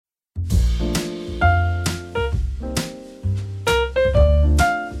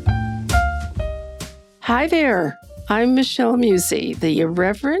Hi there. I'm Michelle Musi, the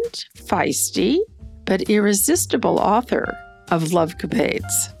irreverent, feisty, but irresistible author of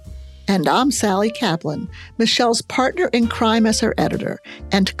Lovecapades. And I'm Sally Kaplan, Michelle's partner in crime as her editor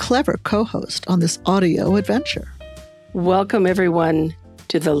and clever co-host on this audio adventure. Welcome, everyone,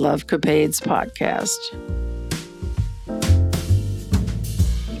 to the Lovecapades podcast.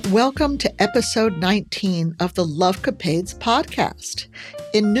 Welcome to episode 19 of the Lovecapades podcast.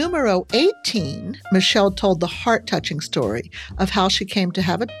 In numero 18, Michelle told the heart-touching story of how she came to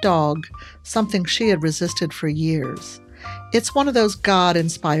have a dog, something she had resisted for years. It's one of those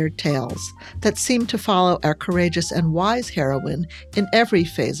God-inspired tales that seem to follow our courageous and wise heroine in every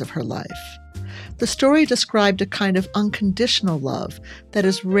phase of her life. The story described a kind of unconditional love that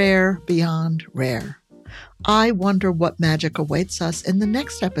is rare beyond rare. I wonder what magic awaits us in the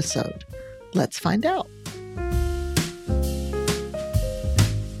next episode. Let's find out.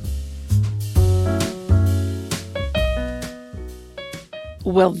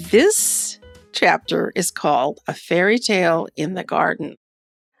 Well, this chapter is called A Fairy Tale in the Garden.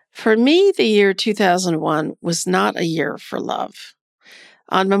 For me, the year 2001 was not a year for love.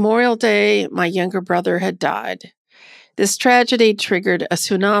 On Memorial Day, my younger brother had died. This tragedy triggered a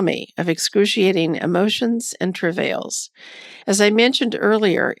tsunami of excruciating emotions and travails. As I mentioned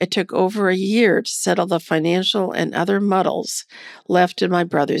earlier, it took over a year to settle the financial and other muddles left in my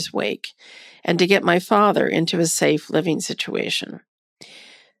brother's wake, and to get my father into a safe living situation.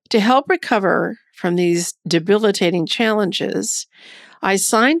 To help recover from these debilitating challenges, I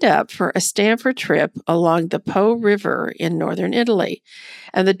signed up for a Stanford trip along the Po River in northern Italy,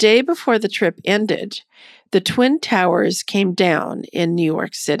 and the day before the trip ended, the Twin Towers came down in New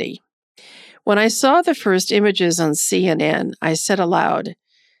York City. When I saw the first images on CNN, I said aloud,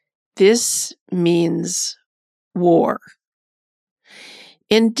 "This means war."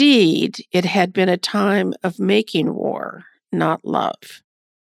 Indeed, it had been a time of making war, not love.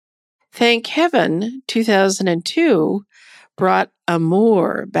 Thank heaven, 2002 brought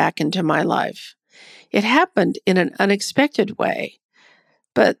amour back into my life. It happened in an unexpected way.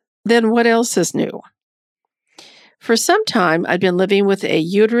 But then what else is new? For some time, I'd been living with a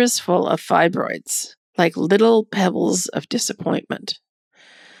uterus full of fibroids, like little pebbles of disappointment.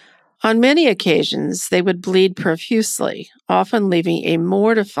 On many occasions, they would bleed profusely, often leaving a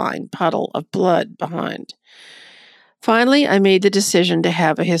mortifying puddle of blood behind. Finally, I made the decision to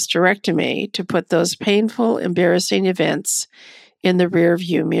have a hysterectomy to put those painful, embarrassing events in the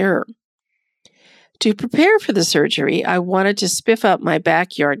rearview mirror. To prepare for the surgery, I wanted to spiff up my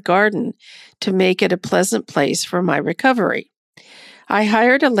backyard garden to make it a pleasant place for my recovery. I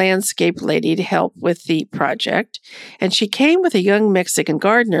hired a landscape lady to help with the project, and she came with a young Mexican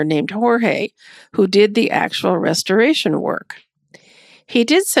gardener named Jorge, who did the actual restoration work. He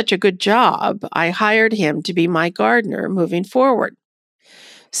did such a good job, I hired him to be my gardener moving forward.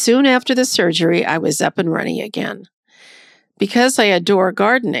 Soon after the surgery, I was up and running again. Because I adore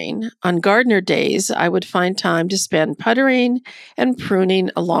gardening, on gardener days, I would find time to spend puttering and pruning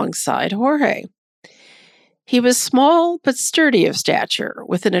alongside Jorge. He was small but sturdy of stature,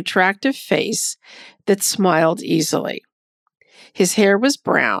 with an attractive face that smiled easily. His hair was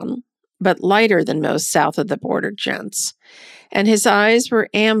brown, but lighter than most south of the border gents, and his eyes were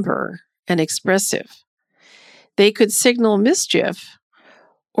amber and expressive. They could signal mischief,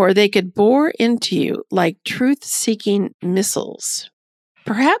 or they could bore into you like truth-seeking missiles.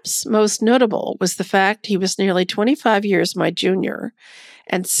 Perhaps most notable was the fact he was nearly 25 years my junior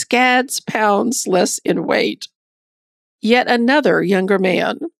and scads pounds less in weight. Yet another younger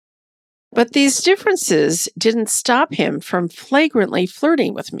man. But these differences didn't stop him from flagrantly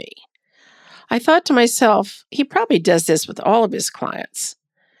flirting with me. I thought to myself, he probably does this with all of his clients.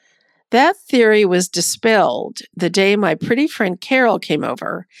 That theory was dispelled the day my pretty friend Carol came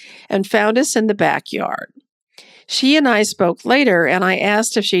over and found us in the backyard. She and I spoke later, and I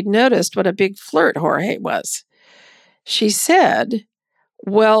asked if she'd noticed what a big flirt Jorge was. She said,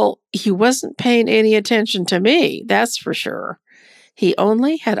 "Well, he wasn't paying any attention to me, that's for sure. He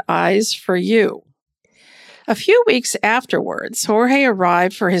only had eyes for you." A few weeks afterwards, Jorge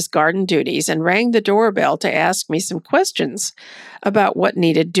arrived for his garden duties and rang the doorbell to ask me some questions about what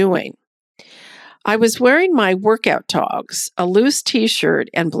needed doing. I was wearing my workout togs, a loose t-shirt,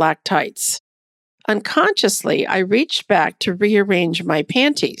 and black tights. Unconsciously, I reached back to rearrange my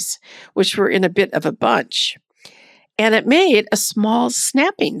panties, which were in a bit of a bunch, and it made a small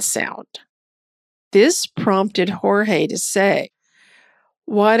snapping sound. This prompted Jorge to say,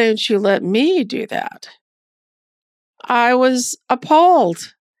 "Why don't you let me do that?" I was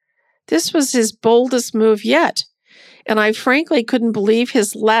appalled. This was his boldest move yet, and I frankly couldn't believe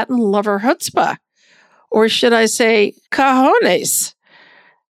his Latin lover chutzpah. Or should I say, cajones?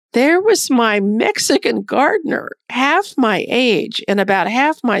 There was my Mexican gardener, half my age and about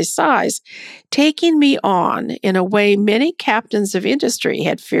half my size, taking me on in a way many captains of industry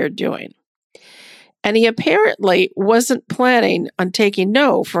had feared doing. And he apparently wasn't planning on taking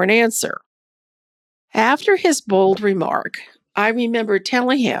no for an answer. After his bold remark, I remember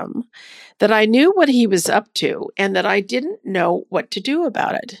telling him that I knew what he was up to and that I didn't know what to do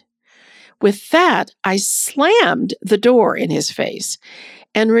about it. With that, I slammed the door in his face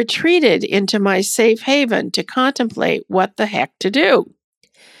and retreated into my safe haven to contemplate what the heck to do.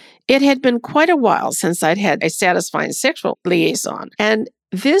 It had been quite a while since I'd had a satisfying sexual liaison, and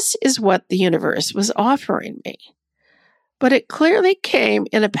this is what the universe was offering me. But it clearly came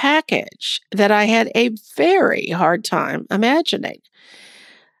in a package that I had a very hard time imagining.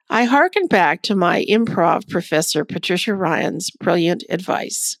 I hearkened back to my improv professor, Patricia Ryan's brilliant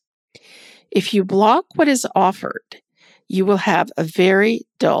advice. If you block what is offered, you will have a very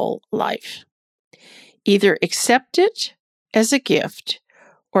dull life. Either accept it as a gift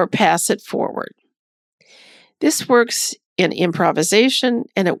or pass it forward. This works in improvisation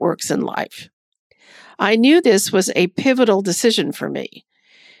and it works in life. I knew this was a pivotal decision for me.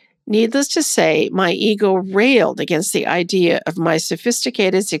 Needless to say, my ego railed against the idea of my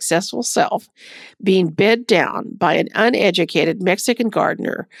sophisticated, successful self being bed down by an uneducated Mexican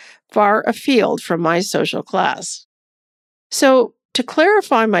gardener far afield from my social class. So, to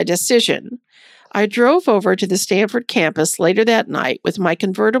clarify my decision, I drove over to the Stanford campus later that night with my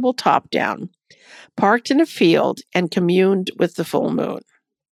convertible top down, parked in a field, and communed with the full moon.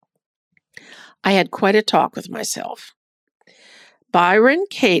 I had quite a talk with myself. Byron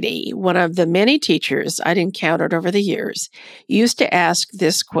Katie, one of the many teachers I'd encountered over the years, used to ask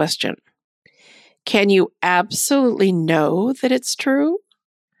this question: can you absolutely know that it's true?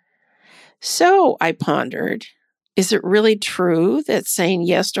 So, I pondered, is it really true that saying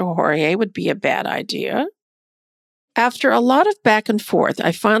yes to Jorge would be a bad idea? After a lot of back and forth,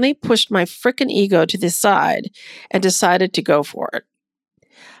 I finally pushed my frickin' ego to the side and decided to go for it.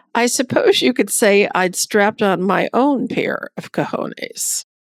 I suppose you could say I'd strapped on my own pair of cojones.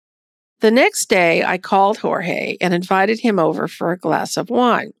 The next day, I called Jorge and invited him over for a glass of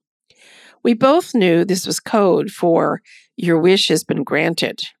wine. We both knew this was code for "your wish has been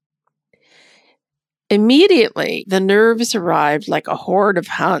granted." Immediately, the nerves arrived like a horde of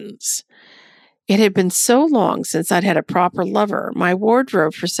Huns. It had been so long since I'd had a proper lover, my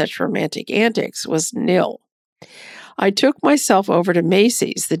wardrobe for such romantic antics was nil. I took myself over to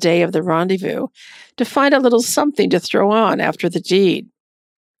Macy's the day of the rendezvous to find a little something to throw on after the deed.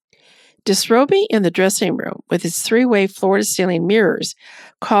 Disrobing in the dressing room with its three-way floor-to-ceiling mirrors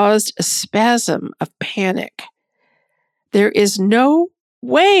caused a spasm of panic. There is no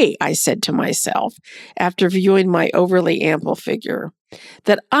way, I said to myself after viewing my overly ample figure,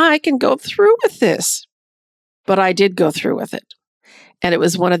 that I can go through with this. But I did go through with it. And it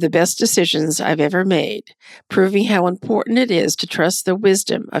was one of the best decisions I've ever made, proving how important it is to trust the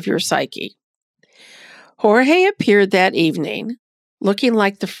wisdom of your psyche. Jorge appeared that evening, looking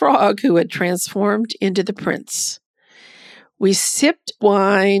like the frog who had transformed into the prince. We sipped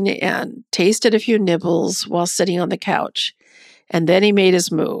wine and tasted a few nibbles while sitting on the couch, and then he made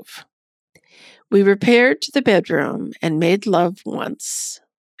his move. We repaired to the bedroom and made love once,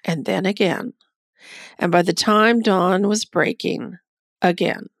 and then again. And by the time dawn was breaking,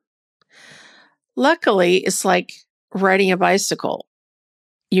 again. Luckily, it's like riding a bicycle.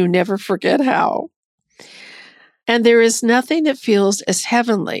 You never forget how. And there is nothing that feels as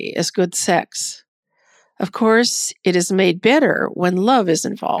heavenly as good sex. Of course, it is made better when love is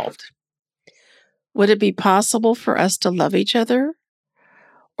involved. Would it be possible for us to love each other?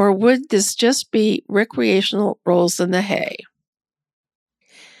 Or would this just be recreational rolls in the hay?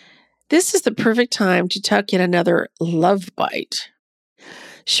 This is the perfect time to tuck in another love bite.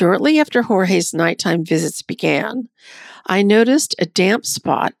 Shortly after Jorge's nighttime visits began, I noticed a damp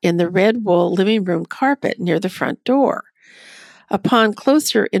spot in the red wool living room carpet near the front door. Upon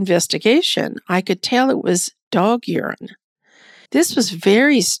closer investigation, I could tell it was dog urine. This was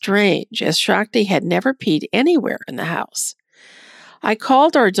very strange, as Shakti had never peed anywhere in the house. I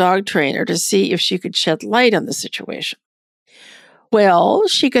called our dog trainer to see if she could shed light on the situation. Well,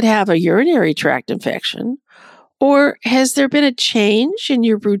 she could have a urinary tract infection. Or has there been a change in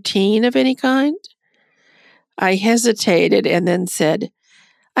your routine of any kind? I hesitated and then said,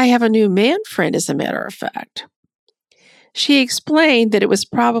 I have a new man friend, as a matter of fact. She explained that it was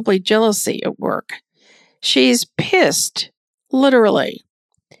probably jealousy at work. She's pissed, literally.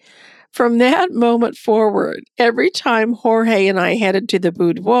 From that moment forward, every time Jorge and I headed to the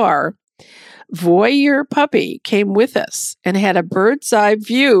boudoir, Voyeur puppy came with us and had a bird's eye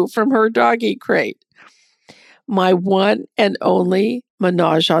view from her doggy crate. My one and only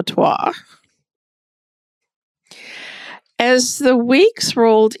menage a trois. As the weeks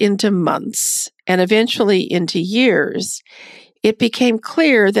rolled into months and eventually into years, it became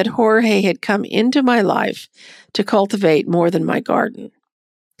clear that Jorge had come into my life to cultivate more than my garden.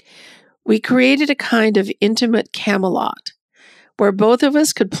 We created a kind of intimate Camelot, where both of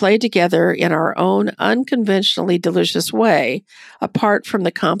us could play together in our own unconventionally delicious way, apart from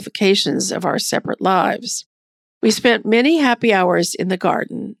the complications of our separate lives. We spent many happy hours in the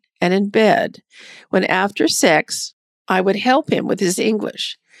garden and in bed, when after sex, I would help him with his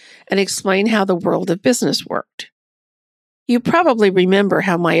English and explain how the world of business worked. You probably remember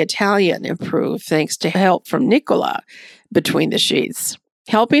how my Italian improved thanks to help from Nicola between the sheets.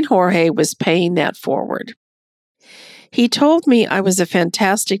 Helping Jorge was paying that forward. He told me I was a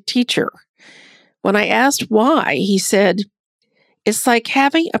fantastic teacher. When I asked why, he said, "It's like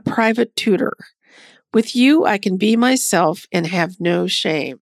having a private tutor. With you, I can be myself and have no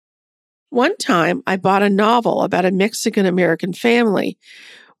shame." One time, I bought a novel about a Mexican-American family,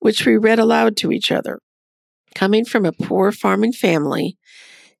 which we read aloud to each other. Coming from a poor farming family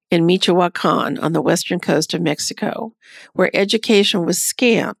in Michoacan on the western coast of Mexico, where education was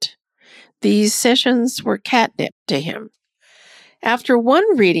scant, these sessions were catnip to him. After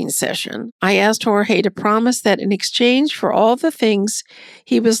one reading session, I asked Jorge to promise that in exchange for all the things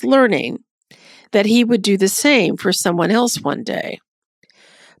he was learning, that he would do the same for someone else one day.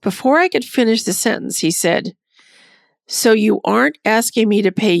 Before I could finish the sentence, he said, "So you aren't asking me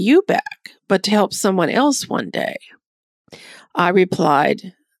to pay you back, but to help someone else one day?" I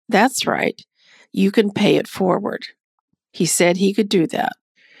replied, "That's right. You can pay it forward." He said he could do that.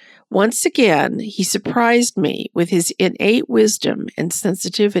 Once again, he surprised me with his innate wisdom and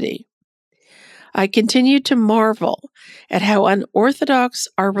sensitivity. I continued to marvel at how unorthodox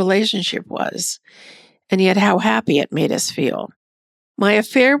our relationship was, and yet how happy it made us feel. My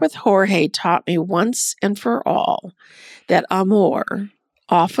affair with Jorge taught me once and for all that amour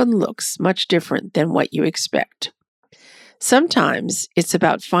often looks much different than what you expect. Sometimes it's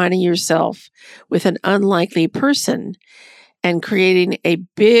about finding yourself with an unlikely person and creating a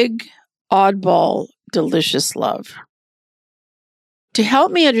big, oddball, delicious love. To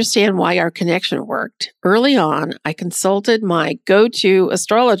help me understand why our connection worked, early on, I consulted my go-to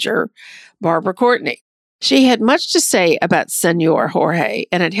astrologer, Barbara Courtney. She had much to say about Senor Jorge,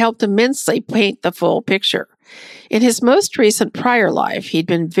 and it helped immensely paint the full picture. In his most recent prior life, he'd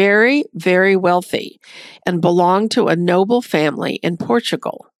been very, very wealthy and belonged to a noble family in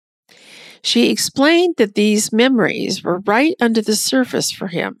Portugal. She explained that these memories were right under the surface for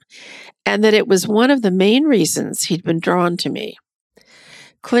him, and that it was one of the main reasons he'd been drawn to me.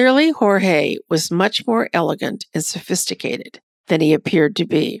 Clearly, Jorge was much more elegant and sophisticated than he appeared to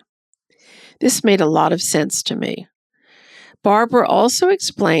be. This made a lot of sense to me. Barbara also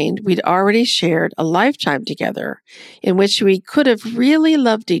explained we'd already shared a lifetime together in which we could have really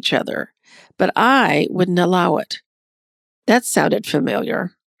loved each other, but I wouldn't allow it. That sounded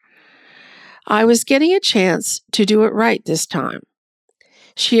familiar. I was getting a chance to do it right this time.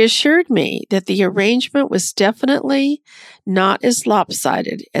 She assured me that the arrangement was definitely not as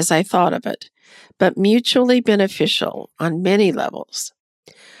lopsided as I thought of it, but mutually beneficial on many levels.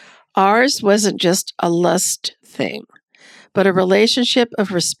 Ours wasn't just a lust thing, but a relationship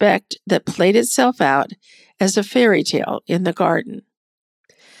of respect that played itself out as a fairy tale in the garden.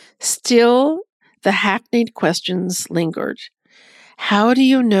 Still, the hackneyed questions lingered. How do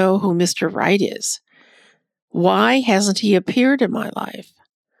you know who Mr. Right is? Why hasn't he appeared in my life?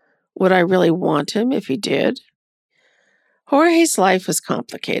 Would I really want him if he did? Jorge's life was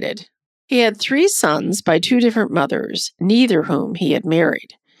complicated. He had 3 sons by 2 different mothers, neither whom he had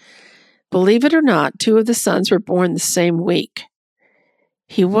married. Believe it or not, 2 of the sons were born the same week.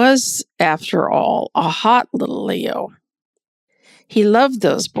 He was, after all, a hot little Leo. He loved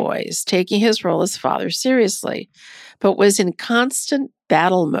those boys, taking his role as father seriously, but was in constant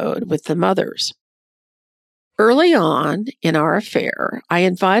battle mode with the mothers. Early on in our affair, I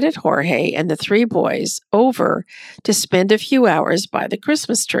invited Jorge and the 3 boys over to spend a few hours by the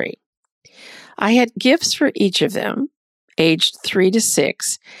Christmas tree. I had gifts for each of them, aged 3 to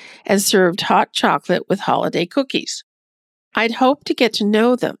 6, and served hot chocolate with holiday cookies. I'd hoped to get to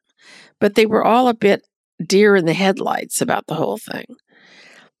know them, but they were all a bit deer in the headlights about the whole thing.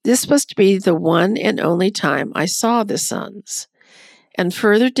 This was to be the one and only time I saw the sons, and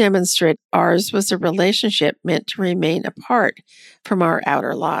further demonstrate ours was a relationship meant to remain apart from our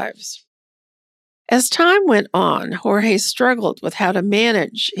outer lives. As time went on, Jorge struggled with how to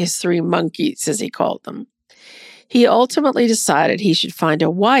manage his 3 monkeys, as he called them. He ultimately decided he should find a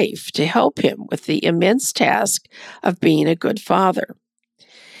wife to help him with the immense task of being a good father.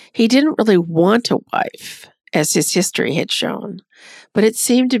 He didn't really want a wife, as his history had shown, but it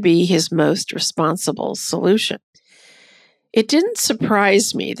seemed to be his most responsible solution. It didn't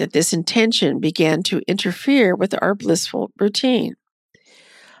surprise me that this intention began to interfere with our blissful routine.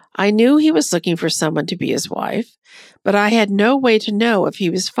 I knew he was looking for someone to be his wife, but I had no way to know if he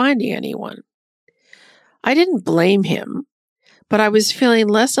was finding anyone. I didn't blame him, but I was feeling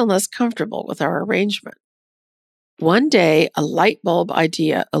less and less comfortable with our arrangement. One day, a light bulb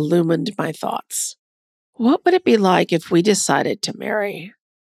idea illumined my thoughts. What would it be like if we decided to marry?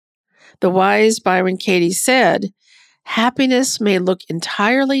 The wise Byron Katie said, "Happiness may look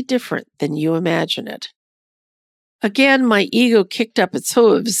entirely different than you imagine it." Again, my ego kicked up its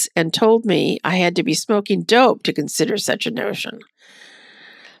hooves and told me I had to be smoking dope to consider such a notion.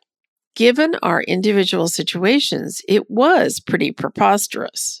 Given our individual situations, it was pretty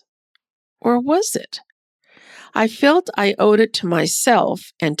preposterous. Or was it? I felt I owed it to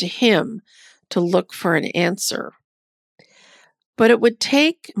myself and to him to look for an answer. But it would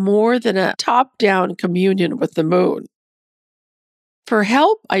take more than a top-down communion with the moon. For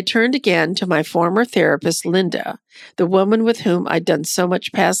help, I turned again to my former therapist, Linda, the woman with whom I'd done so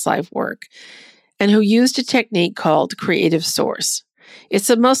much past life work, and who used a technique called Creative Source. It's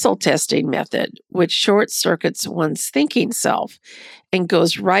a muscle testing method which short-circuits one's thinking self and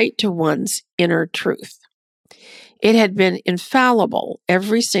goes right to one's inner truth. It had been infallible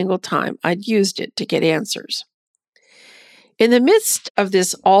every single time I'd used it to get answers. In the midst of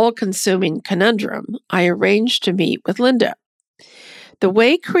this all-consuming conundrum, I arranged to meet with Linda. The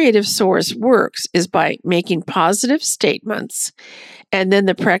way Creative Source works is by making positive statements, and then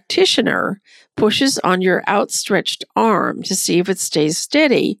the practitioner pushes on your outstretched arm to see if it stays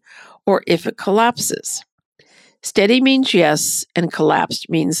steady or if it collapses. Steady means yes, and collapsed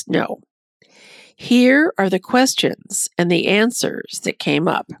means no. Here are the questions and the answers that came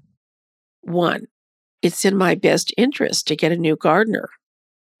up. 1. It's in my best interest to get a new gardener.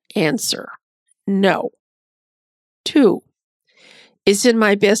 Answer: no. 2. It's in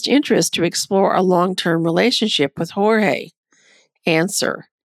my best interest to explore a long-term relationship with Jorge. Answer: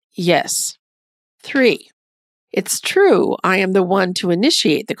 yes. 3. It's true I am the one to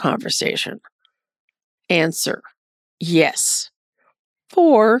initiate the conversation. Answer: yes.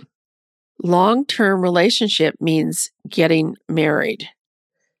 4. Long-term relationship means getting married.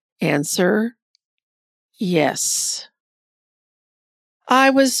 Answer: yes.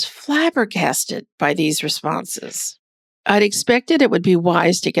 I was flabbergasted by these responses. I'd expected it would be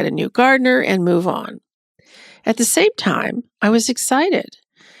wise to get a new gardener and move on. At the same time, I was excited.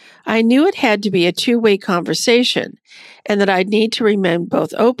 I knew it had to be a two-way conversation and that I'd need to remain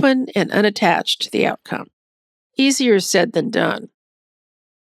both open and unattached to the outcome. Easier said than done.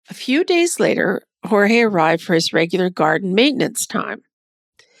 A few days later, Jorge arrived for his regular garden maintenance time.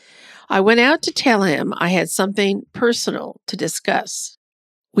 I went out to tell him I had something personal to discuss.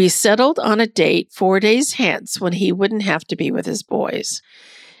 We settled on a date 4 days hence when he wouldn't have to be with his boys.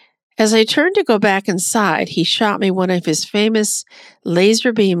 As I turned to go back inside, he shot me one of his famous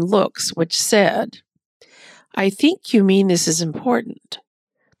laser beam looks, which said, "I think you mean this is important,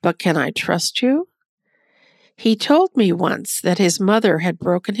 but can I trust you?" He told me once that his mother had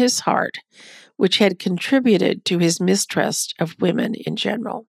broken his heart, which had contributed to his mistrust of women in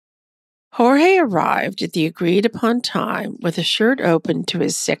general. Jorge arrived at the agreed-upon time with a shirt open to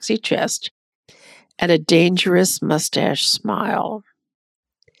his sexy chest and a dangerous mustache smile.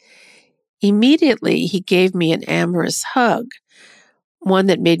 Immediately, he gave me an amorous hug, one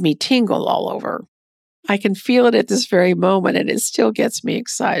that made me tingle all over. I can feel it at this very moment, and it still gets me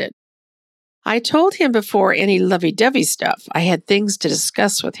excited. I told him before any lovey-dovey stuff, I had things to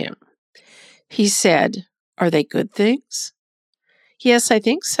discuss with him. He said, "Are they good things?" "Yes, I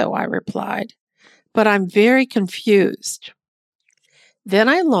think so," I replied, "but I'm very confused." Then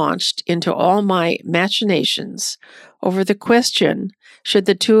I launched into all my machinations over the question, should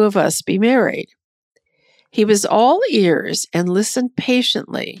the two of us be married? He was all ears and listened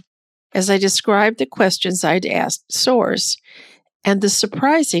patiently as I described the questions I'd asked Source and the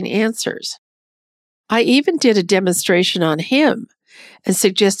surprising answers. I even did a demonstration on him and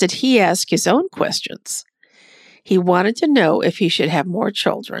suggested he ask his own questions. He wanted to know if he should have more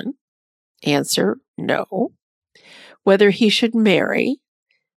children. Answer: no. Whether he should marry.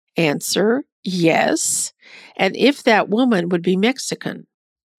 Answer: yes. And if that woman would be Mexican.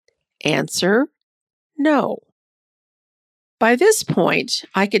 Answer: no. By this point,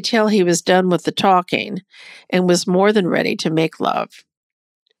 I could tell he was done with the talking and was more than ready to make love.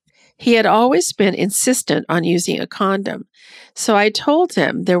 He had always been insistent on using a condom, so I told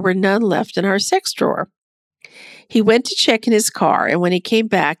him there were none left in our sex drawer. He went to check in his car, and when he came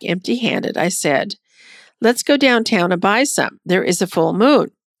back empty-handed, I said, "Let's go downtown and buy some. There is a full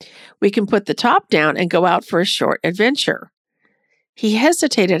moon. We can put the top down and go out for a short adventure." He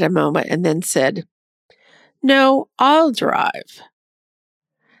hesitated a moment and then said, "No, I'll drive."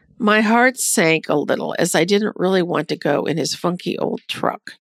 My heart sank a little as I didn't really want to go in his funky old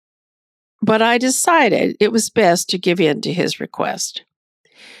truck. But I decided it was best to give in to his request.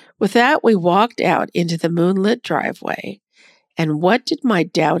 With that, we walked out into the moonlit driveway, and what did my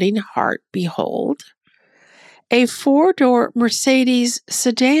doubting heart behold? A 4-door Mercedes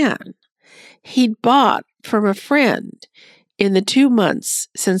sedan he'd bought from a friend in the 2 months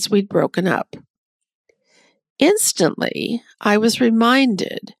since we'd broken up. Instantly, I was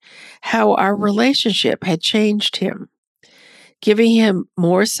reminded how our relationship had changed him, giving him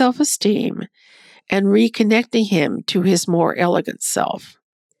more self-esteem and reconnecting him to his more elegant self.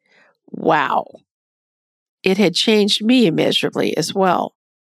 Wow! It had changed me immeasurably as well.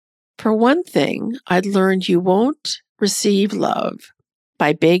 For one thing, I'd learned you won't receive love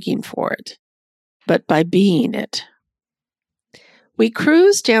by begging for it, but by being it. We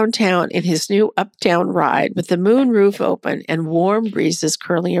cruised downtown in his new uptown ride with the moonroof open and warm breezes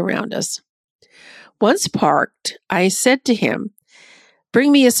curling around us. Once parked, I said to him,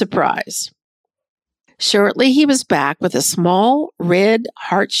 "Bring me a surprise." Shortly, he was back with a small, red,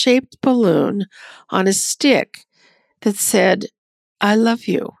 heart-shaped balloon on a stick that said, "I love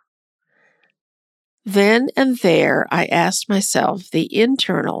you." Then and there, I asked myself the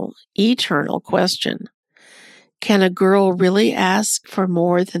eternal question. Can a girl really ask for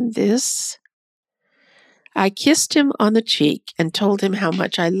more than this? I kissed him on the cheek and told him how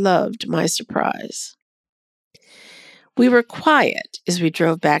much I loved my surprise. We were quiet as we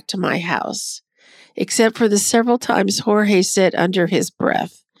drove back to my house, except for the several times Jorge said under his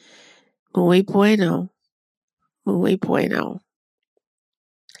breath, "Muy bueno, muy bueno."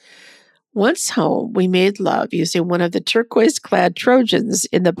 Once home, we made love using one of the turquoise-clad Trojans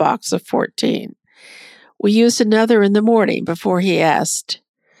in the box of 14. We used another in the morning before he asked,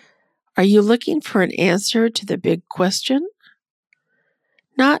 "Are you looking for an answer to the big question?"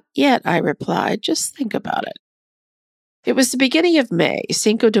 "Not yet," I replied. "Just think about it." It was the beginning of May,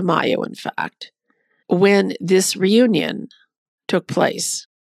 Cinco de Mayo, in fact, when this reunion took place.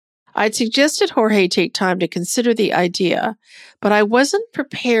 I'd suggested Jorge take time to consider the idea, but I wasn't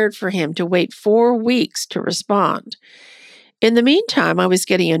prepared for him to wait 4 weeks to respond. In the meantime, I was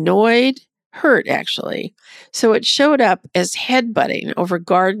getting annoyed, hurt actually, so it showed up as headbutting over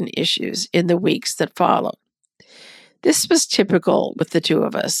garden issues in the weeks that followed. This was typical with the two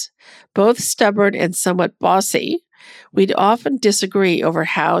of us. Both stubborn and somewhat bossy, we'd often disagree over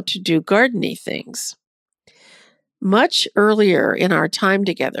how to do gardening things. Much earlier in our time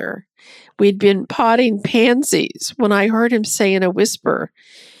together, we'd been potting pansies when I heard him say in a whisper,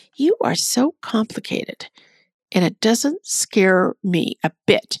 "You are so complicated, and it doesn't scare me a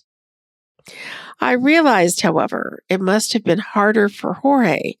bit." I realized, however, it must have been harder for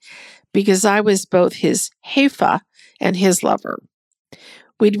Jorge because I was both his jefa and his lover.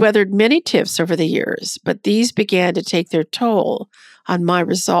 We'd weathered many tiffs over the years, but these began to take their toll on my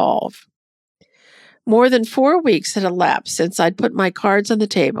resolve. More than 4 weeks had elapsed since I'd put my cards on the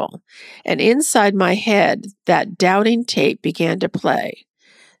table, and inside my head, that doubting tape began to play.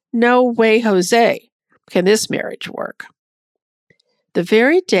 No way, Jose, can this marriage work? The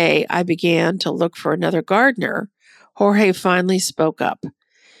very day I began to look for another gardener, Jorge finally spoke up.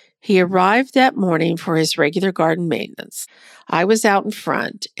 He arrived that morning for his regular garden maintenance. I was out in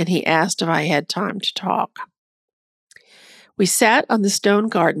front, and he asked if I had time to talk. We sat on the stone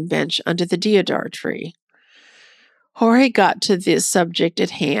garden bench under the deodar tree. Jorge got to the subject at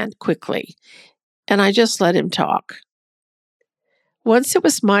hand quickly, and I just let him talk. Once it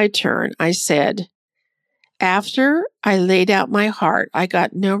was my turn, I said, "After I laid out my heart, I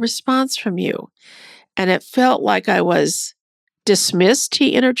got no response from you, and it felt like I was dismissed,"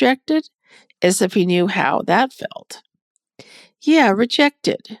 he interjected, as if he knew how that felt. "Yeah,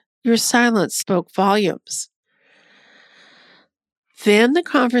 rejected. Your silence spoke volumes." Then the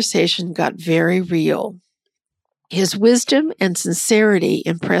conversation got very real. His wisdom and sincerity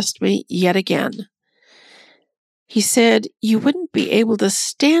impressed me yet again. He said, "You wouldn't be able to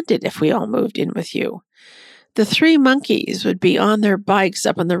stand it if we all moved in with you. The 3 monkeys would be on their bikes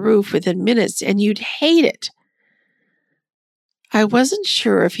up on the roof within minutes, and you'd hate it." I wasn't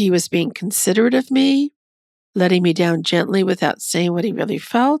sure if he was being considerate of me letting me down gently without saying what he really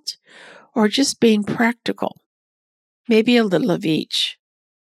felt, or just being practical. Maybe a little of each.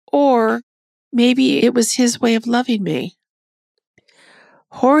 Or maybe it was his way of loving me.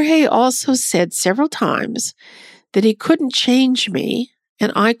 Jorge also said several times that he couldn't change me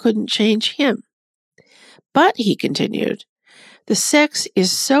and I couldn't change him. But, he continued, the sex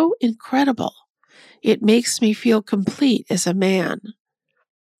is so incredible. It makes me feel complete as a man.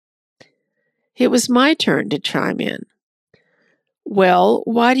 It was my turn to chime in. Well,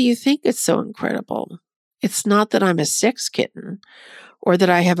 why do you think it's so incredible? It's not that I'm a sex kitten or that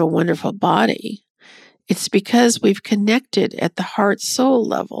I have a wonderful body. It's because we've connected at the heart-soul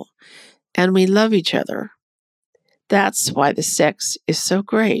level and we love each other. That's why the sex is so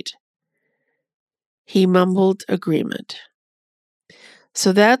great. He mumbled agreement.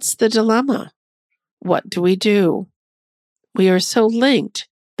 So that's the dilemma. What do we do? We are so linked,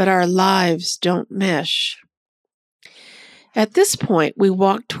 but our lives don't mesh. At this point, we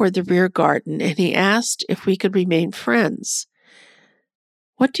walked toward the rear garden, and he asked if we could remain friends.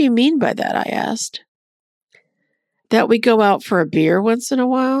 What do you mean by that? I asked. That we go out for a beer once in a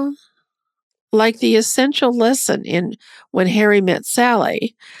while? Like the essential lesson in When Harry Met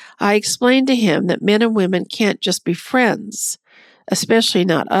Sally, I explained to him that men and women can't just be friends, especially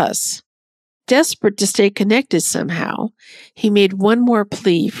not us. Desperate to stay connected somehow, he made one more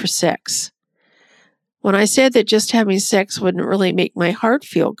plea for sex. When I said that just having sex wouldn't really make my heart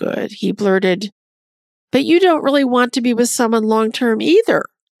feel good, he blurted, "But you don't really want to be with someone long-term either."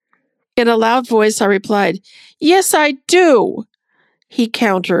 In a loud voice, I replied, "Yes, I do." He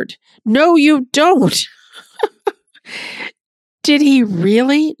countered, "No, you don't." Did he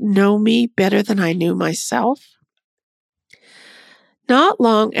really know me better than I knew myself? Not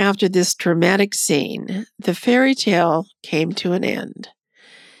long after this dramatic scene, the fairy tale came to an end.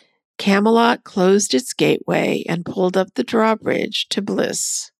 Camelot closed its gateway and pulled up the drawbridge to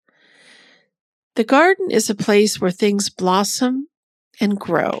bliss. The garden is a place where things blossom and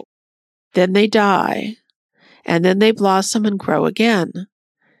grow. Then they die, and then they blossom and grow again.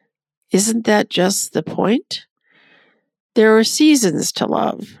 Isn't that just the point? There are seasons to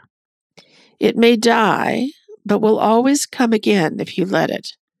love. It may die, but will always come again if you let it.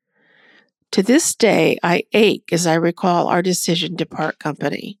 To this day, I ache as I recall our decision to part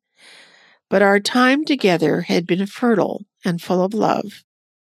company. But our time together had been fertile and full of love.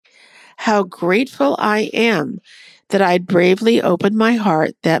 How grateful I am that I'd bravely opened my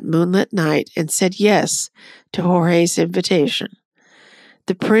heart that moonlit night and said yes to Jorge's invitation.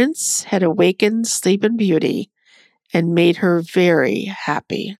 The prince had awakened Sleeping Beauty and made her very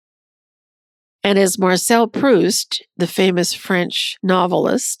happy. And as Marcel Proust, the famous French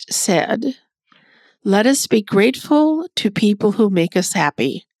novelist, said, "Let us be grateful to people who make us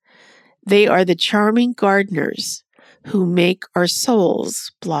happy. They are the charming gardeners who make our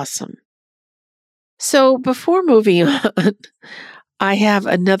souls blossom." So before moving on, I have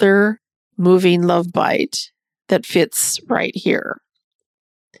another moving love bite that fits right here.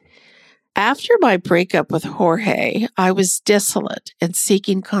 After my breakup with Jorge, I was desolate and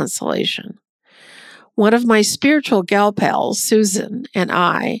seeking consolation. One of my spiritual gal pals, Susan, and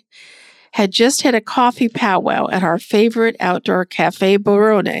I had just had a coffee powwow at our favorite outdoor Cafe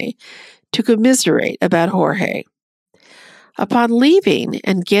Barone to commiserate about Jorge. Upon leaving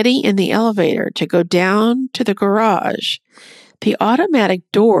and getting in the elevator to go down to the garage, the automatic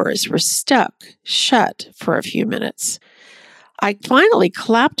doors were stuck shut for a few minutes. I finally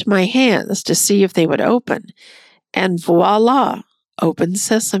clapped my hands to see if they would open, and voila, open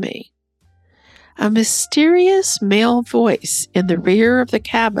sesame. A mysterious male voice in the rear of the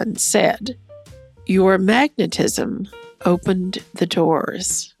cabin said, "Your magnetism opened the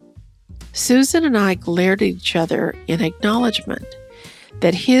doors." Susan and I glared at each other in acknowledgement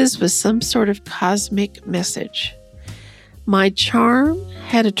that his was some sort of cosmic message. My charm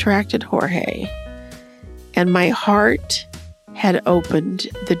had attracted Jorge, and my heart had opened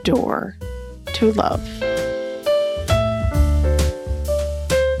the door to love.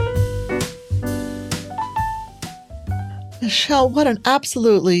 Michelle, what an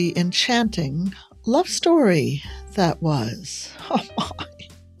absolutely enchanting love story that was. Oh my.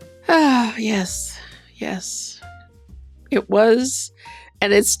 Ah, yes. It was,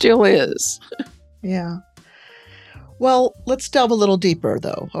 and it still is. Yeah. Well, let's delve a little deeper,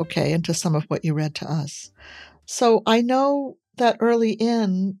 though, okay, into some of what you read to us. So I know that early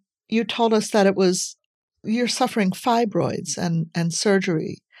in, you told us that you're suffering fibroids and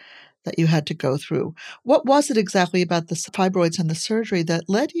surgery that you had to go through. What was it exactly about the fibroids and the surgery that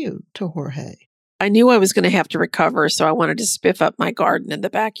led you to Jorge? I knew I was going to have to recover, so I wanted to spiff up my garden in the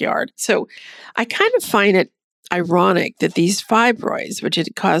backyard. So I kind of find it ironic that these fibroids, which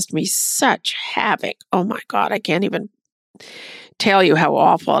had caused me such havoc, oh my God, I can't even tell you how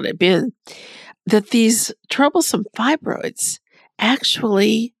awful it had been, that these troublesome fibroids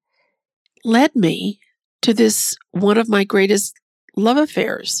actually led me to this one of my greatest love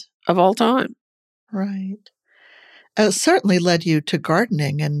affairs of all time. Right. It certainly led you to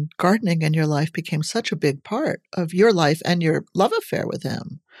gardening, and gardening in your life became such a big part of your life and your love affair with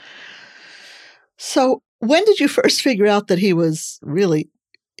him. So when did you first figure out that he was really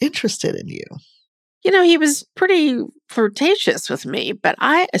interested in you? You know, he was pretty flirtatious with me, but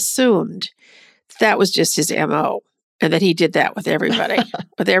I assumed that was just his MO and that he did that with everybody,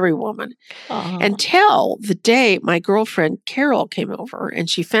 with every woman. Until the day my girlfriend Carol came over and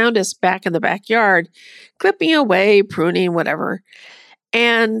she found us back in the backyard, clipping away, pruning, whatever.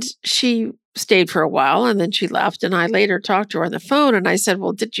 And she stayed for a while and then she left. And I later talked to her on the phone and I said,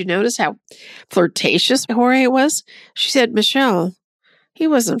 well, did you notice how flirtatious Jorge was? She said, Michelle, he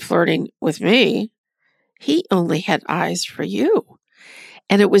wasn't flirting with me. He only had eyes for you.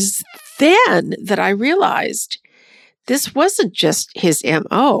 And it was then that I realized this wasn't just his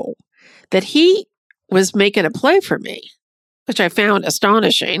MO, that he was making a play for me, which I found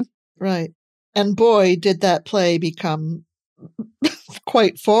astonishing. Right. And boy, did that play become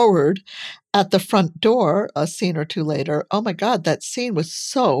quite forward at the front door a scene or two later. Oh my God, that scene was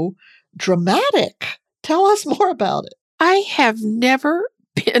so dramatic. Tell us more about it. I have never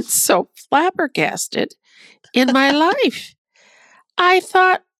been so flabbergasted in my life. I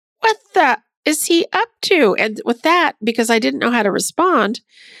thought, what the is he up to? And with that, because I didn't know how to respond,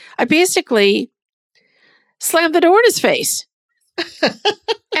 I basically slammed the door in his face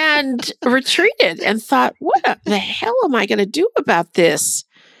and retreated and thought, what the hell am I going to do about this?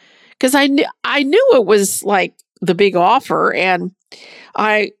 Because I knew it was like the big offer and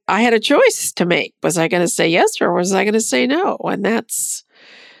I had a choice to make. Was I going to say yes or was I going to say no? And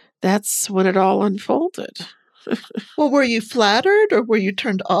that's when it all unfolded. Well, were you flattered or were you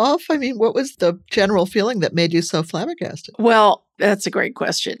turned off? I mean, what was the general feeling that made you so flabbergasted? Well, that's a great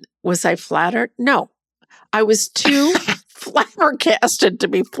question. Was I flattered? No. I was too flabbergasted to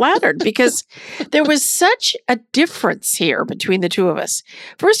be flattered because there was such a difference here between the two of us.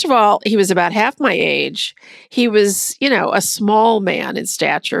 First of all, he was about half my age. He was, a small man in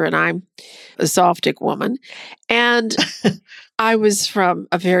stature, and I'm a Zoftic woman. And I was from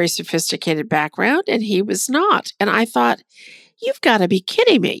a very sophisticated background, and he was not. And I thought, you've got to be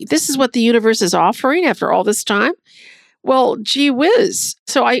kidding me. This is what the universe is offering after all this time? Well, gee whiz.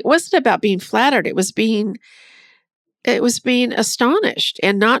 So it wasn't about being flattered. It was being astonished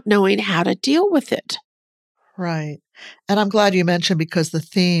and not knowing how to deal with it. Right. And I'm glad you mentioned because the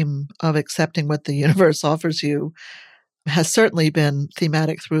theme of accepting what the universe offers you has certainly been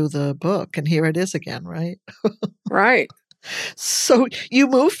thematic through the book. And here it is again, right? Right. So you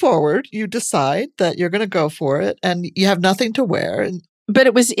move forward, you decide that you're going to go for it, and you have nothing to wear. But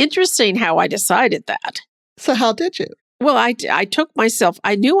it was interesting how I decided that. So how did you? Well, I took myself,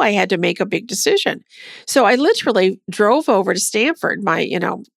 I knew I had to make a big decision. So I literally drove over to Stanford, my,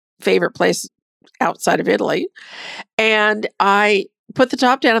 favorite place outside of Italy. And I put the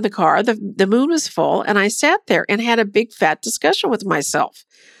top down of the car. The moon was full. And I sat there and had a big fat discussion with myself.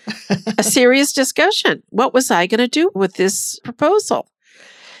 A serious discussion. What was I going to do with this proposal?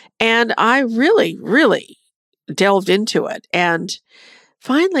 And I really, really delved into it. And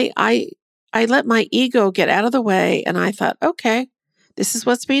finally, I let my ego get out of the way and I thought, okay, this is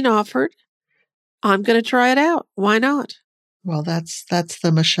what's being offered. I'm going to try it out. Why not? Well, that's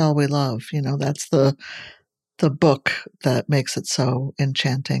the Michelle we love. That's the book that makes it so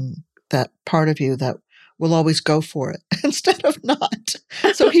enchanting, that part of you that will always go for it instead of not.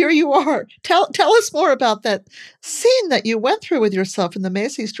 So here you are. Tell us more about that scene that you went through with yourself in the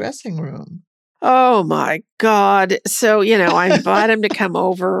Macy's dressing room. Oh my God. So, I invite him to come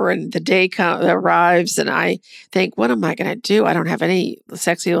over and the day arrives and I think, what am I going to do? I don't have any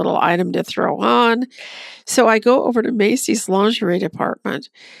sexy little item to throw on. So I go over to Macy's lingerie department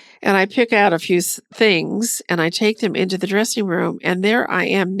and I pick out a few things and I take them into the dressing room and there I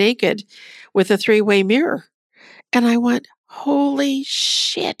am naked with a 3-way mirror. And I went, holy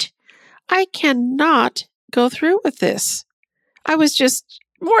shit, I cannot go through with this. I was just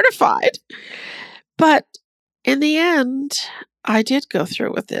mortified. But in the end, I did go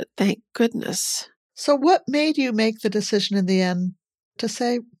through with it. Thank goodness. So what made you make the decision in the end to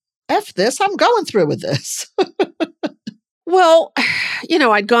say, F this, I'm going through with this? Well,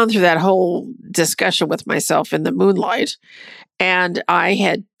 I'd gone through that whole discussion with myself in the moonlight, and I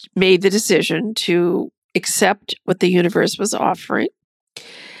had made the decision to accept what the universe was offering.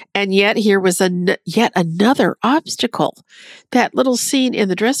 And yet here was yet another obstacle. That little scene in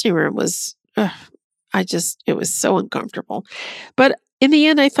the dressing room was, it was so uncomfortable. But in the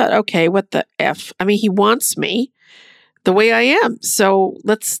end, I thought, okay, what the F? I mean, he wants me the way I am. So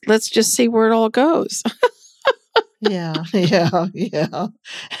let's just see where it all goes. Yeah.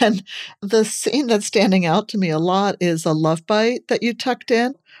 And the scene that's standing out to me a lot is a love bite that you tucked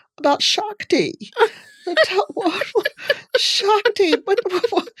in about Shakti. Shakti,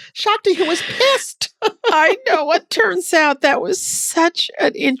 Shakti, who was pissed. I know. It turns out that was such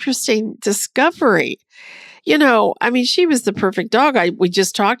an interesting discovery. I mean, she was the perfect dog. We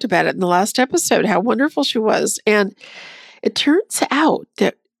just talked about it in the last episode, how wonderful she was. And it turns out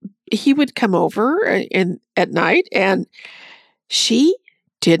that he would come over at night and she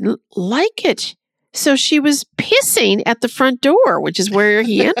didn't like it. So she was pissing at the front door, which is where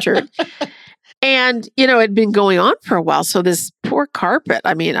he entered. And, it had been going on for a while. So this poor carpet,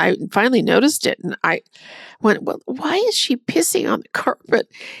 I mean, I finally noticed it and I went, well, why is she pissing on the carpet?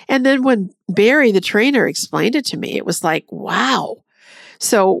 And then when Barry, the trainer, explained it to me, it was like, wow.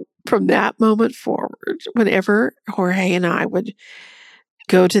 So from that moment forward, whenever Jorge and I would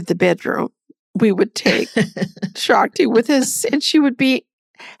go to the bedroom, we would take Shakti with us and she would be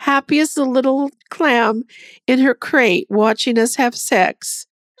happy as a little clam in her crate watching us have sex.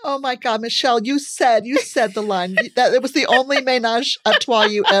 Oh my God, Michelle, you said the line. That it was the only ménage à trois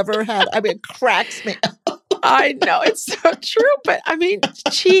you ever had. I mean, it cracks me up. I know, it's so true. But I mean,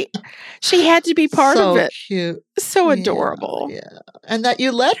 she had to be part of it. So cute. So adorable. Yeah. And that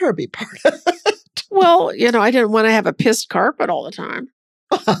you let her be part of it. Well, I didn't want to have a pissed carpet all the time.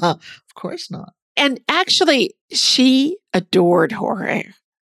 Of course not. And actually, she adored Jorge.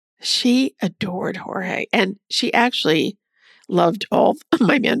 And she actually loved all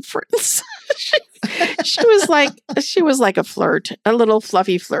my men friends. she was like a flirt, a little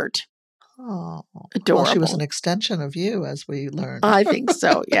fluffy flirt. Oh, adorable. Well, she was an extension of you, as we learned. I think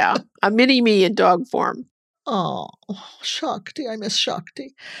so, yeah. A mini me in dog form. Oh, Shakti. I miss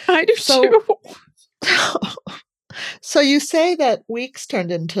Shakti. I do too. So you say that weeks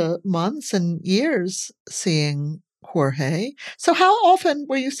turned into months and years seeing Jorge. So how often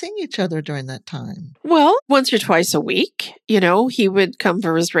were you seeing each other during that time? Well, once or twice a week. He would come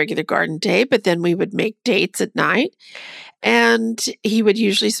for his regular garden day, but then we would make dates at night. And he would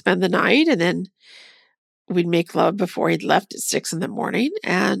usually spend the night and then we'd make love before he'd left at 6 a.m.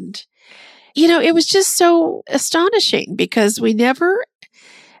 And, it was just so astonishing because we never,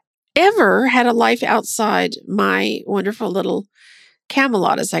 ever had a life outside my wonderful little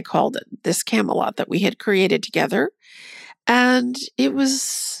Camelot, as I called it, this Camelot that we had created together. And it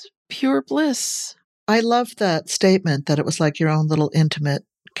was pure bliss. I love that statement that it was like your own little intimate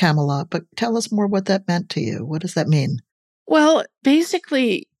Camelot, but tell us more what that meant to you. What does that mean? Well,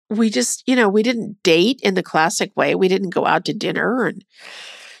 basically, we just, we didn't date in the classic way. We didn't go out to dinner and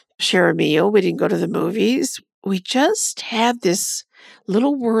share a meal. We didn't go to the movies. We just had this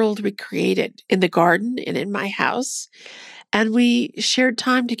little world we created in the garden and in my house. And we shared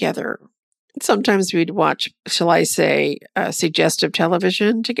time together. Sometimes we'd watch, shall I say, suggestive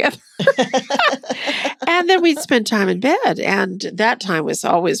television together. And then we'd spend time in bed. And that time was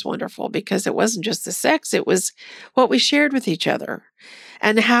always wonderful because it wasn't just the sex. It was what we shared with each other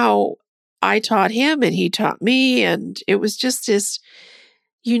and how I taught him and he taught me. And it was just this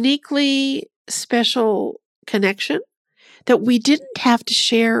uniquely special connection that we didn't have to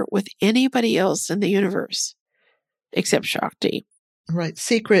share with anybody else in the universe. Except Shakti. Right.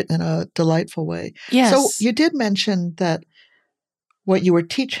 Secret in a delightful way. Yes. So you did mention that what you were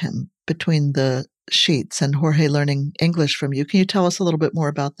teach him between the sheets and Jorge learning English from you. Can you tell us a little bit more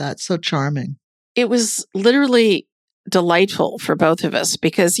about that? So charming. It was literally delightful for both of us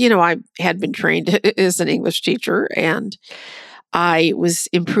because, I had been trained as an English teacher and I was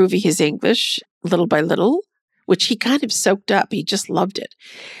improving his English little by little, which he kind of soaked up. He just loved it.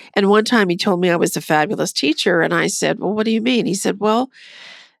 And one time he told me I was a fabulous teacher. And I said, well, what do you mean? He said, well,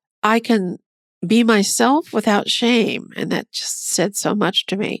 I can be myself without shame. And that just said so much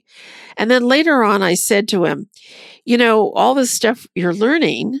to me. And then later on, I said to him, all this stuff you're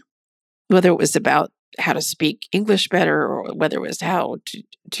learning, whether it was about how to speak English better or whether it was how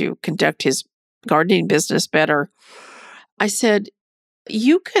to conduct his gardening business better, I said,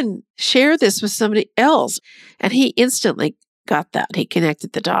 you can share this with somebody else. And he instantly got that. He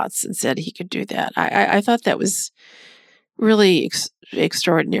connected the dots and said he could do that. I thought that was really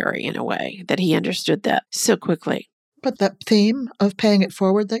extraordinary in a way that he understood that so quickly. But that theme of paying it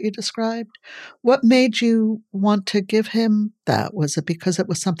forward that you described, what made you want to give him that? Was it because it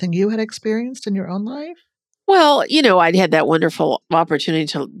was something you had experienced in your own life? Well, I'd had that wonderful opportunity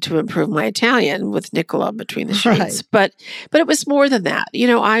to improve my Italian with Nicola between the sheets, Right. but it was more than that.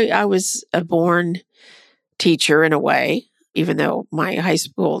 I was a born teacher in a way, even though my high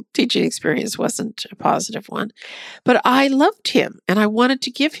school teaching experience wasn't a positive one. But I loved him and I wanted to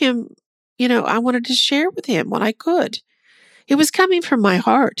give him, I wanted to share with him what I could. It was coming from my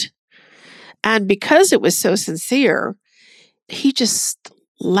heart. And because it was so sincere, he just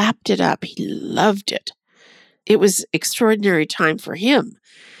lapped it up. He loved it. It was extraordinary time for him.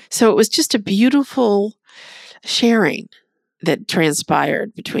 So it was just a beautiful sharing that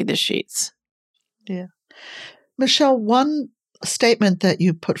transpired between the sheets. Yeah. Michelle, one statement that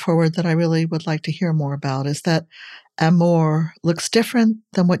you put forward that I really would like to hear more about is that amour looks different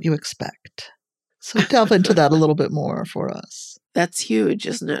than what you expect. So delve into that a little bit more for us. That's huge,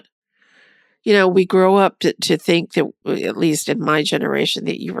 isn't it? We grow up to think that, at least in my generation,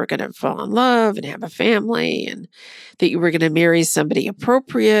 that you were going to fall in love and have a family and that you were going to marry somebody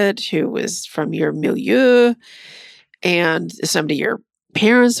appropriate who was from your milieu and somebody your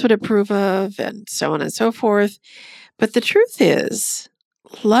parents would approve of and so on and so forth. But the truth is,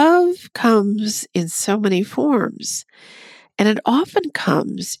 love comes in so many forms, and it often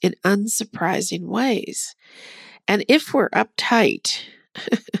comes in unsurprising ways. And if we're uptight,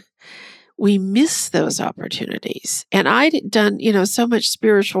 we miss those opportunities. And I'd done, so much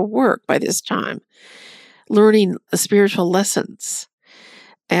spiritual work by this time, learning spiritual lessons.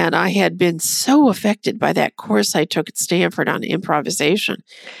 And I had been so affected by that course I took at Stanford on improvisation.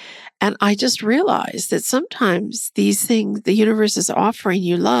 And I just realized that sometimes these things, the universe is offering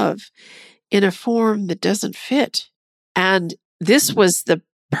you love in a form that doesn't fit. And this was the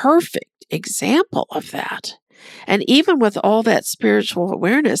perfect example of that. And even with all that spiritual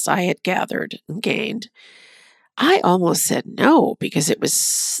awareness I had gathered and gained, I almost said no, because it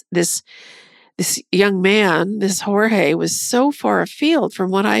was this young man, this Jorge, was so far afield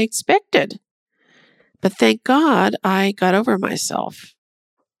from what I expected. But thank God I got over myself.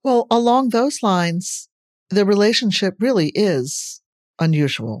 Well, along those lines, the relationship really is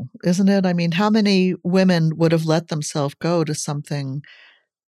unusual, isn't it? I mean, how many women would have let themselves go to something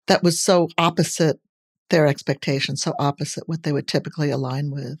that was so opposite their expectations, so opposite what they would typically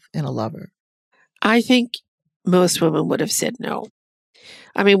align with in a lover? I think most women would have said no.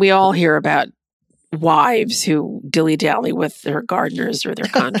 I mean, we all hear about wives who dilly-dally with their gardeners or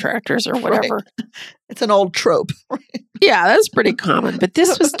their contractors or whatever. Right. It's an old trope. Yeah, that's pretty common. But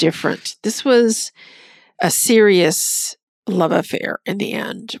this was different. This was a serious love affair in the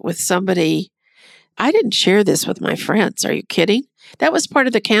end with somebody. I didn't share this with my friends. Are you kidding? That was part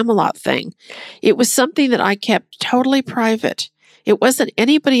of the Camelot thing. It was something that I kept totally private. It wasn't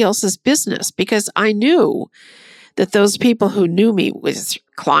anybody else's business because I knew that those people who knew me, was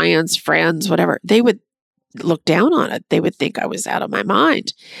clients, friends, whatever, they would look down on it. They would think I was out of my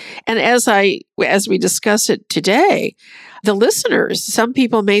mind. And as we discuss it today, the listeners, some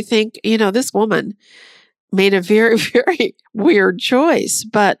people may think, this woman made a very, very weird choice,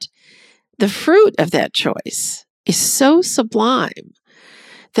 but the fruit of that choice is so sublime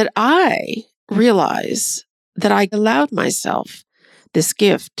that I realize that I allowed myself this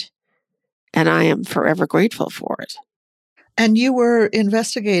gift, and I am forever grateful for it. And you were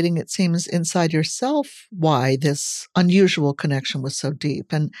investigating, it seems, inside yourself why this unusual connection was so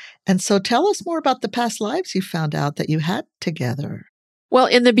deep. And so tell us more about the past lives you found out that you had together. Well,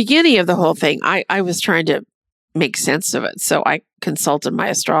 in the beginning of the whole thing, I was trying to make sense of it. So I consulted my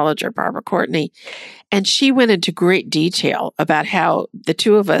astrologer, Barbara Courtney, and she went into great detail about how the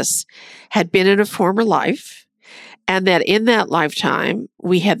two of us had been in a former life, and that in that lifetime,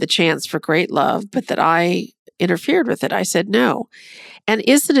 we had the chance for great love, but that I interfered with it. I said no. And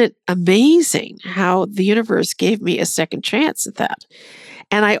isn't it amazing how the universe gave me a second chance at that?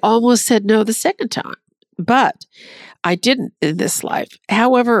 And I almost said no the second time, but I didn't in this life.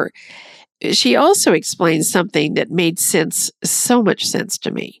 However, she also explained something that made sense, so much sense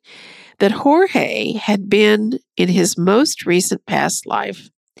to me, that Jorge had been, in his most recent past life,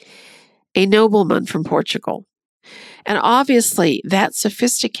 a nobleman from Portugal. And obviously, that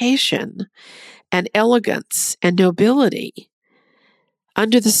sophistication and elegance and nobility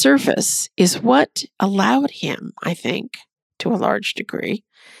under the surface is what allowed him, I think, to a large degree,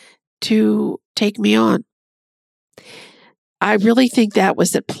 to take me on. I really think that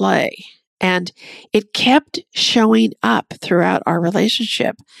was at play. And it kept showing up throughout our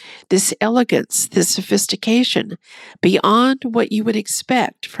relationship, this elegance, this sophistication, beyond what you would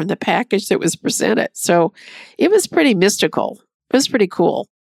expect from the package that was presented. So it was pretty mystical. It was pretty cool.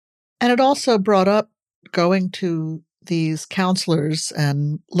 And it also brought up going to these counselors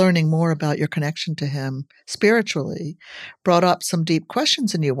and learning more about your connection to him spiritually brought up some deep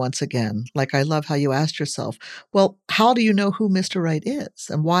questions in you once again. Like, I love how you asked yourself, well, how do you know who Mr. Right is?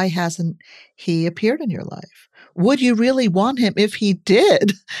 And why hasn't he appeared in your life? Would you really want him if he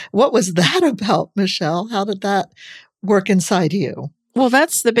did? What was that about, Michelle? How did that work inside you? Well,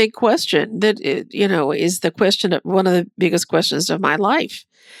 that's the big question that, is the question of one of the biggest questions of my life.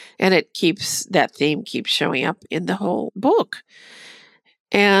 And that theme keeps showing up in the whole book.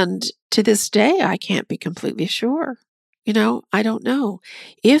 And to this day, I can't be completely sure. I don't know.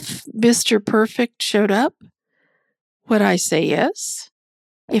 If Mr. Perfect showed up, would I say yes?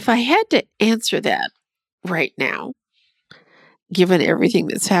 If I had to answer that right now, given everything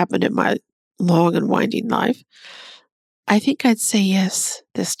that's happened in my long and winding life, I think I'd say yes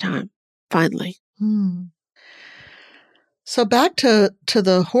this time, finally. So back to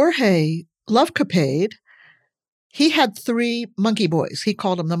the Jorge Lovecapade, he had 3 monkey boys. He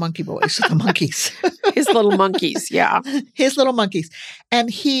called them the monkey boys, the monkeys. His little monkeys, yeah. His little monkeys. And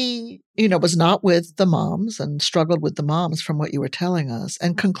he, was not with the moms and struggled with the moms from what you were telling us,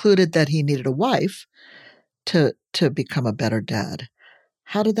 and concluded that he needed a wife to become a better dad.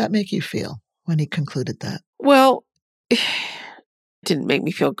 How did that make you feel when he concluded that? Well, it didn't make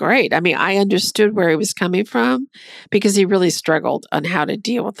me feel great. I mean, I understood where he was coming from because he really struggled on how to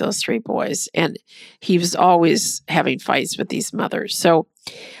deal with those 3 boys. And he was always having fights with these mothers. So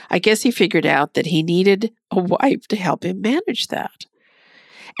I guess he figured out that he needed a wife to help him manage that.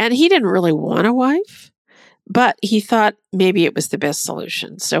 And he didn't really want a wife, but he thought maybe it was the best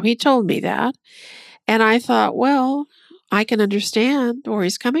solution. So he told me that. And I thought, well, I can understand where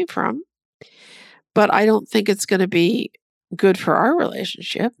he's coming from, but I don't think it's going to be good for our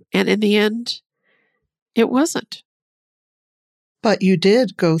relationship. And in the end, it wasn't. But you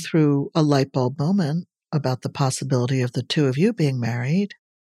did go through a light bulb moment about the possibility of the 2 of you being married.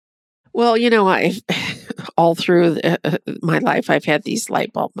 Well, I've all through my life, I've had these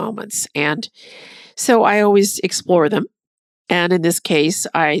light bulb moments. And so I always explore them. And in this case,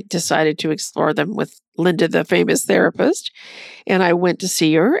 I decided to explore them with Linda, the famous therapist. And I went to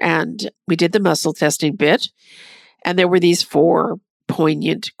see her and we did the muscle testing bit. And there were these 4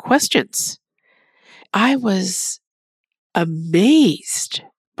 poignant questions. I was amazed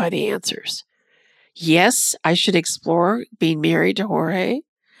by the answers. Yes, I should explore being married to Jorge.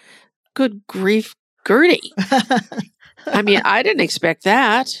 Good grief, Gertie. I mean, I didn't expect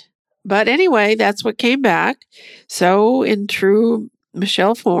that. But anyway, that's what came back. So in true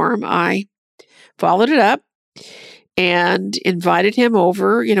Michelle form, I followed it up and invited him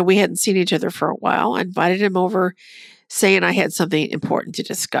over. We hadn't seen each other for a while. I invited him over saying I had something important to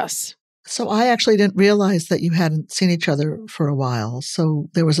discuss. So I actually didn't realize that you hadn't seen each other for a while. So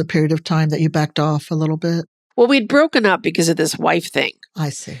there was a period of time that you backed off a little bit. Well, we'd broken up because of this wife thing. I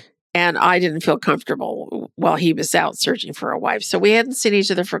see. And I didn't feel comfortable while he was out searching for a wife. So we hadn't seen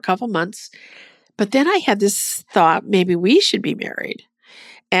each other for a couple months. But then I had this thought, maybe we should be married.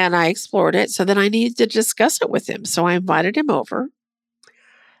 And I explored it. So then I needed to discuss it with him. So I invited him over.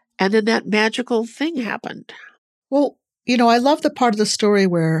 And then that magical thing happened. Well, I love the part of the story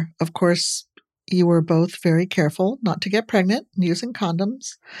where, of course, you were both very careful not to get pregnant using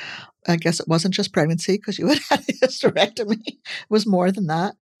condoms. I guess it wasn't just pregnancy because you had had a hysterectomy. It was more than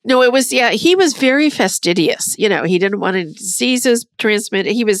that. No, it was, he was very fastidious. He didn't want any diseases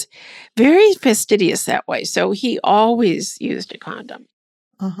transmitted. He was very fastidious that way. So he always used a condom.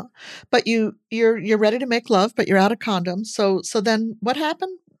 Uh-huh. But you're ready to make love, but you're out of condoms. So then what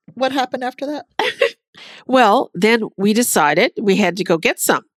happened? What happened after that? Well, then we decided we had to go get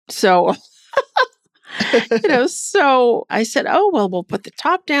some. So, so I said, oh, well, we'll put the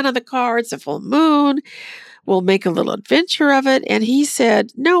top down on the car. It's a full moon. We'll make a little adventure of it. And he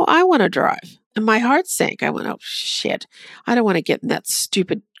said, no, I want to drive. And my heart sank. I went, oh, shit. I don't want to get in that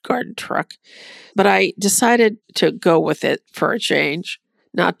stupid garden truck. But I decided to go with it for a change,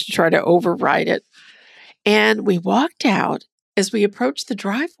 not to try to override it. And we walked out. As we approached the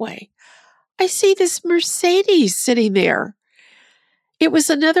driveway, I see this Mercedes sitting there. It was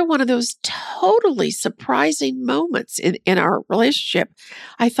another one of those totally surprising moments in our relationship.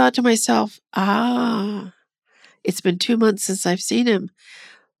 I thought to myself, it's been 2 months since I've seen him,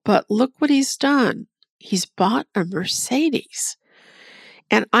 but look what he's done. He's bought a Mercedes.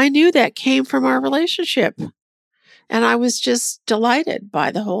 And I knew that came from our relationship. And I was just delighted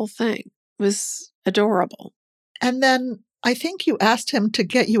by the whole thing. It was adorable. And then I think you asked him to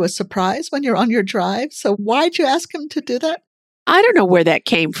get you a surprise when you're on your drive. So why'd you ask him to do that? I don't know where that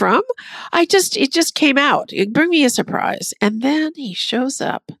came from. It just came out. It bring me a surprise. And then he shows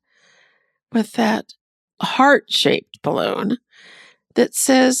up with that heart-shaped balloon that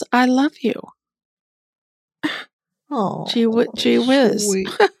says, I love you. Oh, Gee whiz. sweet.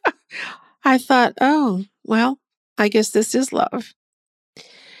 I thought, oh, well, I guess this is love.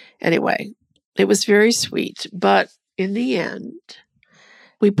 Anyway, it was very sweet. But in the end,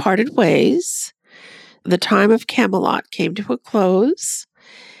 we parted ways. The time of Camelot came to a close,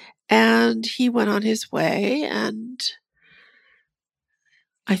 and he went on his way. And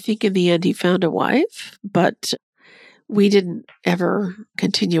I think in the end he found a wife, but we didn't ever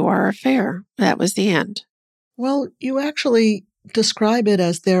continue our affair. That was the end. Well, you actually describe it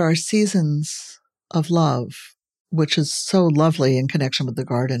as there are seasons of love, which is so lovely in connection with the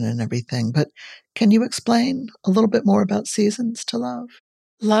garden and everything. But can you explain a little bit more about seasons to love?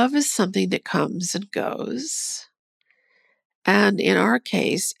 Love is something that comes and goes. And in our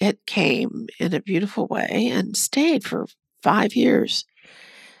case, it came in a beautiful way and stayed for 5 years.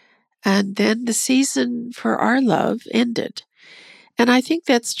 And then the season for our love ended. And I think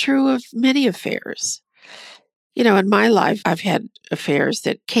that's true of many affairs. You know, in my life, I've had affairs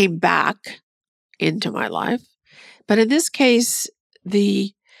that came back into my life. But in this case,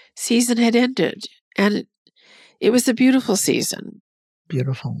 the season had ended, and it was a beautiful season.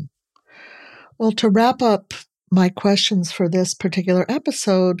 Beautiful. Well, to wrap up my questions for this particular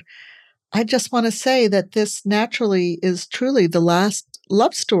episode, I just want to say that this naturally is truly the last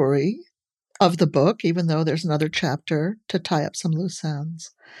love story of the book, even though there's another chapter to tie up some loose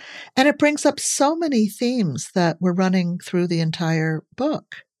ends. And it brings up so many themes that were running through the entire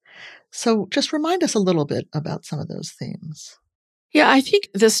book. So just remind us a little bit about some of those themes. Yeah, I think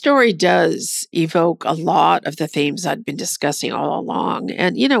the story does evoke a lot of the themes I'd been discussing all along.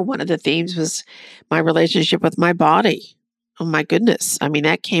 And, you know, one of the themes was my relationship with my body. Oh, my goodness. I mean,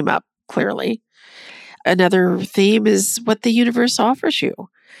 that came up clearly. Another theme is what the universe offers you.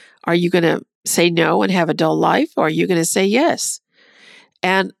 Are you going to say no and have a dull life, or are you going to say yes?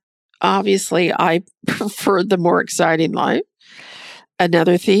 And obviously, I preferred the more exciting life.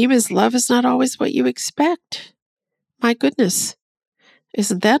 Another theme is love is not always what you expect. My goodness.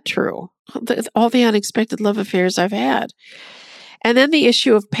 Isn't that true? All the unexpected love affairs I've had. And then the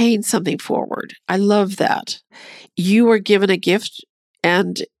issue of paying something forward. I love that. You are given a gift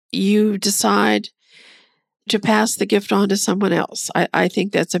and you decide to pass the gift on to someone else. I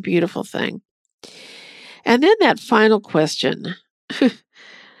think that's a beautiful thing. And then that final question.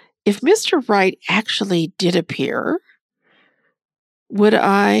 If Mr. Right actually did appear, would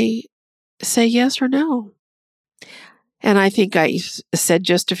I say yes or no? And I think I said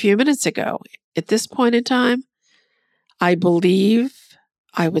just a few minutes ago, at this point in time, I believe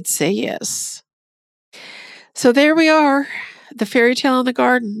I would say yes. So there we are, the fairy tale in the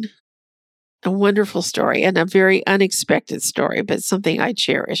garden. A wonderful story and a very unexpected story, but something I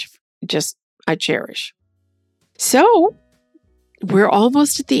cherish. I cherish. So we're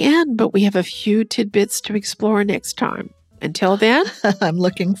almost at the end, but we have a few tidbits to explore next time. Until then, I'm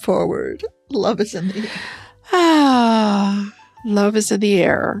looking forward. Love is in the air. Love is in the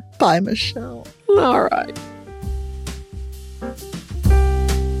air. Bye, Michelle. All right.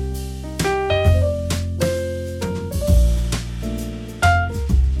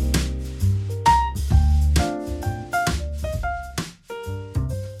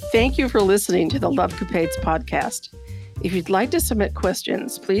 Thank you for listening to the Lovecapades podcast. If you'd like to submit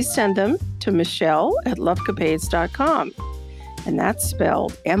questions, please send them to michelle@lovecapades.com. And that's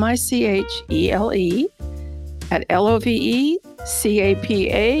spelled MICHELE at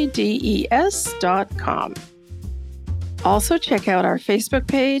LOVECAPADES.com. Also, check out our Facebook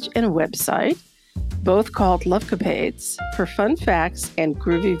page and website, both called Lovecapades, for fun facts and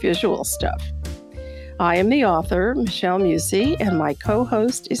groovy visual stuff. I am the author, Michelle Musey, and my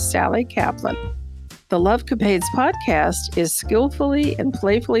co-host is Sally Kaplan. The Lovecapades podcast is skillfully and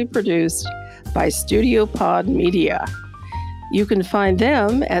playfully produced by Studio Pod Media. You can find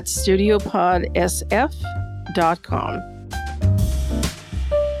them at studiopodsf.com.